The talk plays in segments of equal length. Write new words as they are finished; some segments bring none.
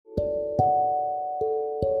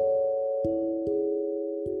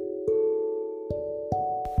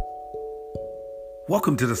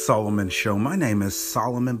Welcome to the Solomon Show. My name is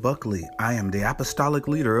Solomon Buckley. I am the apostolic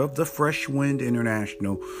leader of the Fresh Wind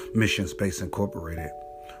International Mission Space Incorporated.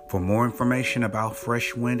 For more information about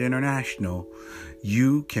Fresh Wind International,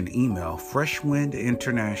 you can email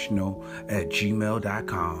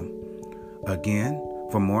freshwindinternational@gmail.com. Again,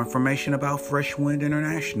 for more information about Fresh Wind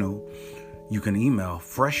International, you can email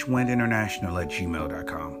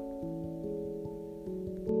freshwindinternational@gmail.com.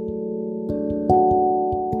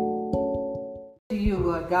 To you,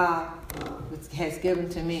 what God has given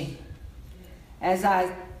to me. As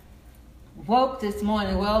I woke this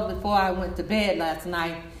morning, well before I went to bed last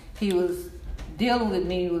night, He was dealing with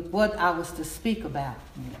me with what I was to speak about.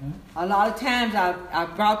 A lot of times I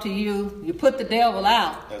brought to you, you put the devil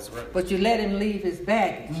out, That's right. but you let him leave his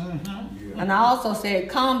baggage. And I also said,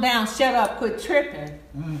 calm down, shut up, quit tripping.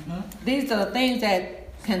 These are the things that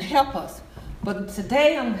can help us. But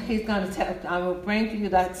today I will bring to you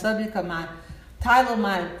that subject of my title of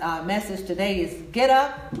my message today is Get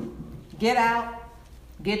Up, Get Out,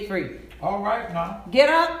 Get Free. All right now. Get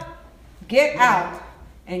up, get out,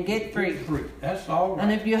 and get free. That's all right.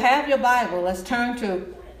 And if you have your Bible, let's turn to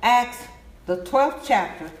Acts, the 12th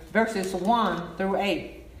chapter, verses 1 through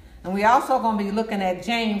 8. And we're also going to be looking at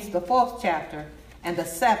James, the 4th chapter, and the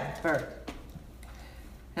 7th verse.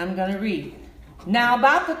 I'm going to read. Now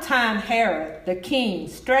about the time Herod the king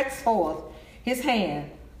stretched forth his hand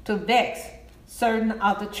to vex certain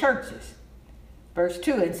of the churches. Verse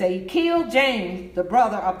 2, and say, he killed James, the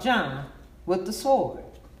brother of John, with the sword.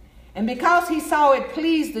 And because he saw it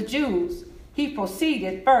pleased the Jews, he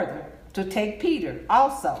proceeded further to take Peter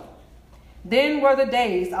also. Then were the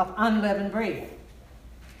days of unleavened bread.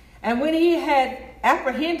 And when he had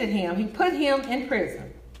apprehended him, he put him in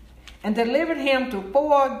prison and delivered him to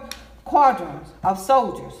 4 quadrants of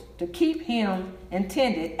soldiers to keep him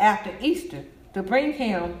intended after Easter to bring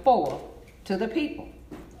him forth to the people.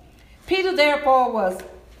 Peter therefore was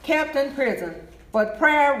kept in prison, but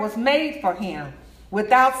prayer was made for him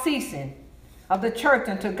without ceasing of the church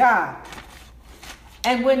unto God.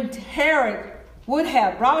 And when Herod would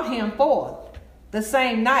have brought him forth the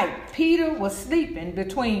same night, Peter was sleeping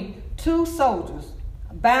between 2 soldiers,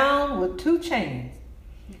 bound with 2 chains,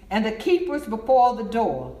 and the keepers before the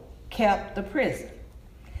door kept the prison.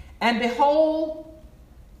 And behold,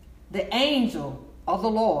 the angel of the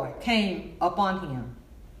Lord came upon him,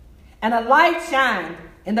 and a light shined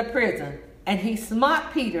in the prison, and he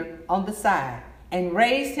smote Peter on the side, and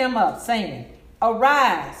raised him up, saying,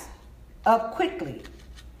 arise up quickly.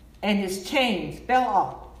 And his chains fell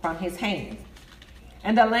off from his hands.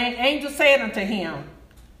 And the angel said unto him,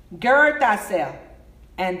 gird thyself,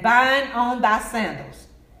 and bind on thy sandals.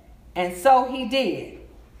 And so he did.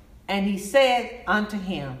 And he said unto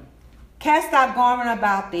him, cast thy garment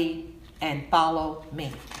about thee, and follow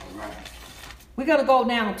me. Right. We're going to go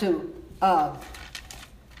down to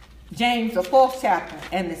James, the 4th chapter,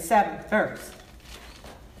 and the 7th verse.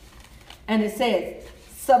 And it says,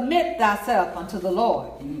 submit thyself unto the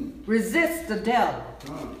Lord. Resist the devil,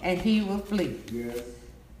 and he will flee. Yes.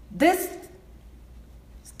 This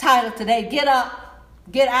title today, Get Up,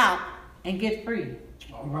 Get Out, and Get Free.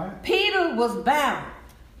 All right. Peter was bound.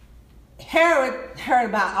 Herod heard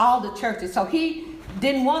about all the churches, so he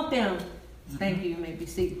didn't want them. Thank you, you may be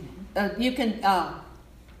seated. About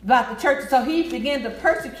the churches, so he began to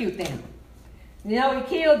persecute them. You know, he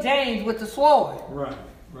killed James with the sword. Right.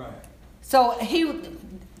 So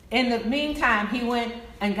in the meantime, he went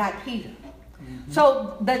and got Peter.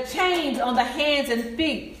 So the chains on the hands and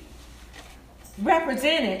feet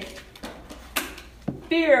represented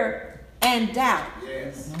fear and doubt.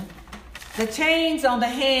 Yes. The chains on the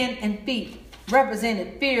hand and feet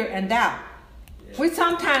represented fear and doubt. Yes. We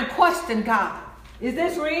sometimes question God. Is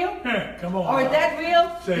this real? Come on. Or is that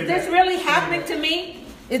real? Say Is this that. really happening to me?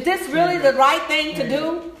 Is this really the right thing to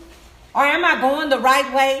do? Or am I going the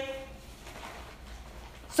right way?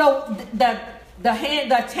 So the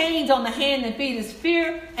chains on the hand and feet is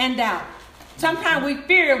fear and doubt. Sometimes we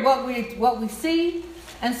fear what we see,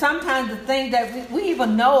 and sometimes the things that we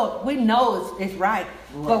even know is right,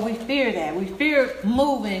 but we fear that. We fear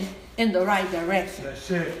moving in the right direction.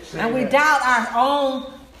 That's it. And we doubt our own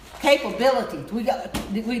capabilities. We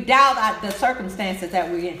doubt the circumstances that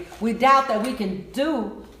we're in. We doubt that we can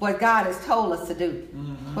do what God has told us to do.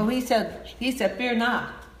 But he said, fear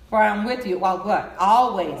not, for I am with you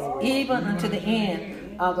always, even unto the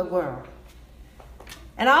end of the world.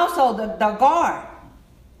 And also the guard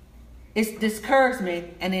is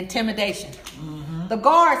discouragement and intimidation. The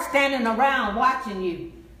guard standing around watching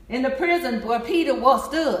you. In the prison where Peter was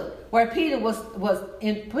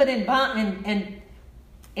put in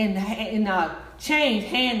chains,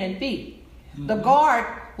 hand and feet. The guard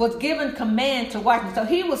was given command to watch him. So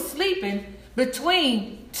he was sleeping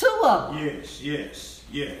between two of them. Yes.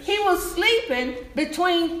 He was sleeping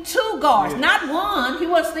between two guards, not one. He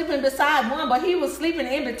wasn't sleeping beside one, but he was sleeping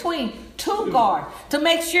in between two guards to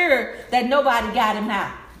make sure that nobody got him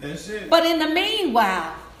out. That's it. But in the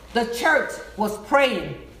meanwhile, the church was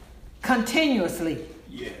praying continuously,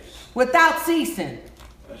 without ceasing,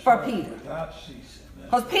 for Peter. Without ceasing.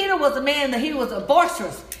 Because Peter was a man that he was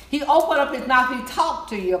boisterous. He opened up his mouth. He talked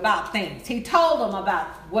to you about things. He told them about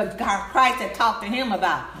what Christ had talked to him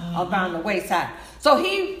about around the wayside. So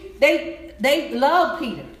they loved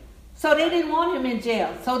Peter. So they didn't want him in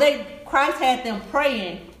jail. So Christ had them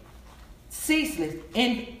praying ceaseless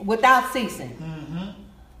and without ceasing.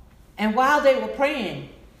 And while they were praying,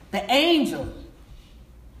 the angel,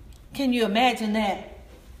 can you imagine that?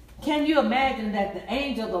 Can you imagine that the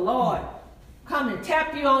angel of the Lord come and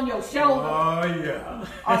tap you on your shoulder? Oh, yeah.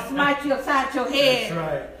 Or smite you upside your head. That's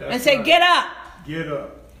right. That's and say, right. Get up. Get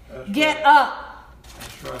up. That's Get right. up.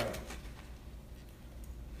 That's right.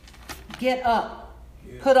 Get up.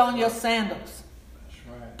 Put on your sandals.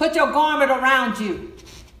 That's right. Put your garment around you.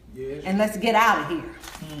 Yes. And let's get out of here.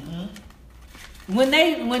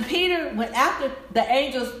 When Peter, after the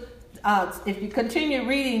angels, if you continue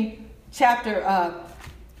reading chapter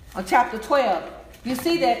 12, you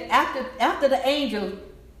see that after the angel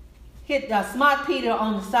hit smite Peter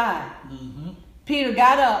on the side, Peter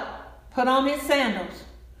got up, put on his sandals.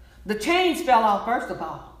 The chains fell off first of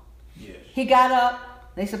all. Yes. He got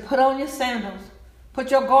up. They said, put on your sandals,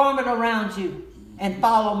 put your garment around you, and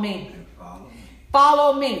follow me.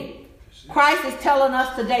 Follow me. Christ is telling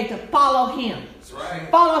us today to follow him. That's right.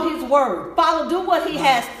 Follow his word. Do what he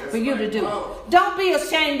has for you to do. Don't be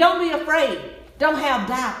ashamed. Don't be afraid. Don't have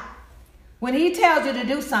doubt. When he tells you to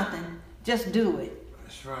do something, just do it.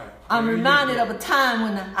 That's right. I'm reminded of a time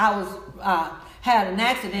when I was had an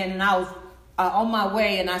accident and I was on my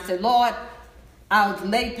way, and I said, Lord, I was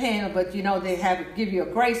late paying, but you know they give you a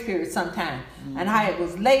grace period sometime, and I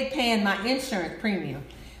was late paying my insurance premium.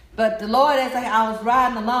 But the Lord, as I was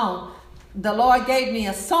riding along, the Lord gave me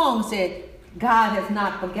a song, said, God has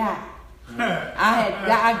not forgotten.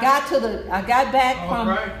 I got back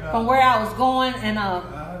from where I was going, and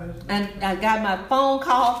I got my phone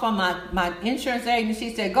call from my insurance agent.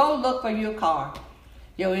 She said, go look for your car.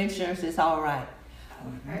 Your insurance is all right.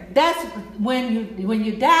 That's when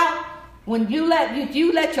you doubt, when you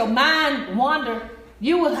let your mind wander,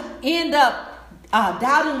 you will end up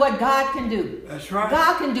doubting what God can do. That's right.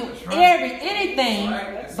 God can do anything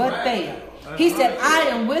but fail. He said, I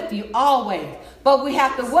am with you always. But we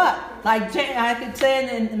have to what? Like I could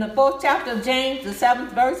say in the 4th chapter of James, the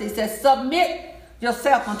 7th verse, he says, submit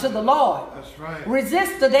yourself unto the Lord. That's right.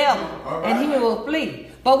 Resist the devil, and he will flee.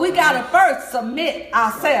 But we got to first submit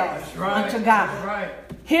ourselves unto God. That's right.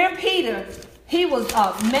 Here Peter, he was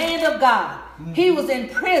a man of God. He was in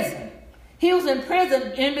prison. He was in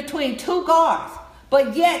prison in between two guards.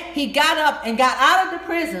 But yet he got up and got out of the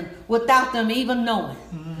prison without them even knowing.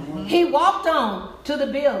 He walked on to the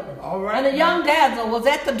building. And a young damsel was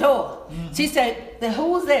at the door. She said,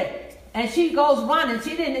 who was there? And she goes running.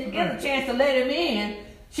 She didn't get a chance to let him in.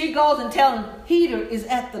 She goes and tells him, Peter is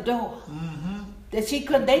at the door. That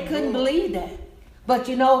they couldn't believe that. But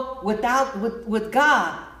you know, with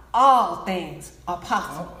God, all things are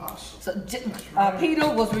possible. So Peter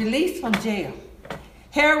was released from jail.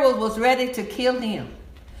 Herod was ready to kill him.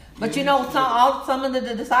 But you know, some of the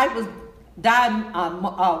disciples died,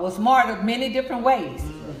 was martyred many different ways.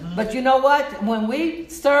 But you know what? When we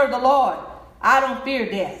serve the Lord, I don't fear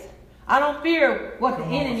death. I don't fear what the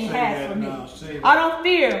enemy has for me. I don't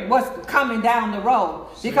fear what's coming down the road.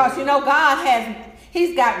 Because you know,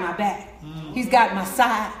 He's got my back. He's got my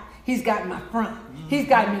side. He's got my front. He's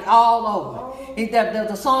got me all over.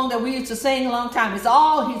 The song that we used to sing a long time, He's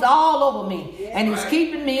all over me, and He's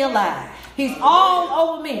keeping me alive. He's all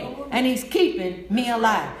over me, and He's keeping me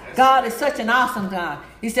alive. God is such an awesome God.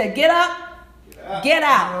 He said, get up, get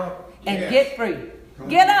out, and get free.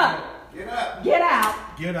 Get up, get out,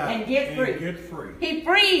 and get free. He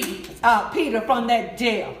freed Peter from that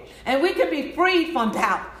jail. And we can be freed from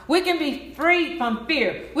doubt. We can be freed from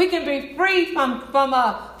fear. We can be freed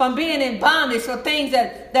from being in bondage for things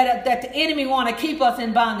that the enemy want to keep us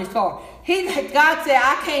in bondage for. God said,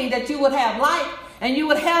 I came that you would have life, and you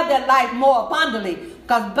would have that life more abundantly.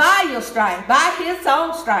 Because by your stripe, by His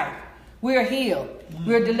own stripe, we are healed,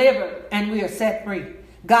 we're delivered, and we are set free.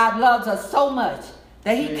 God loves us so much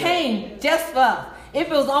that He came just for us. If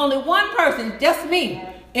it was only one person, just me,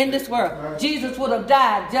 in this world, Jesus would have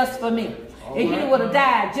died just for me. And He would have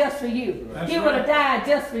died just for you. He would have died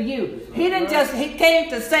just for you. He came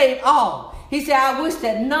to save all. He said, I wish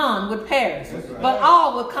that none would perish, but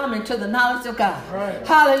all would come into the knowledge of God. Right.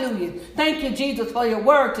 Hallelujah. Thank you, Jesus, for your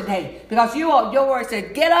word today. Because your word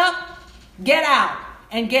said, get up, get out,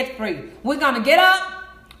 and get free. We're going to get up,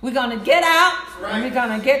 we're going to get out, and we're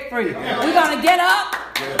going to get free. We're going to get up,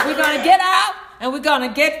 we're going to get out, and we're going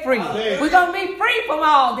to get free. We're going to be free from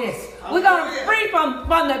all this. We're going to be free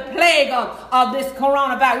from the plague of this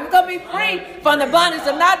coronavirus. We're going to be free from the bondage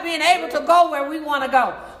of not being able to go where we want to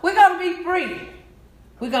go. We're going to be free.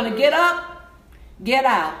 We're going to get up, get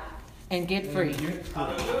out, and get free.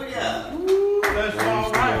 Hallelujah. That's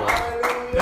all right. Hallelujah.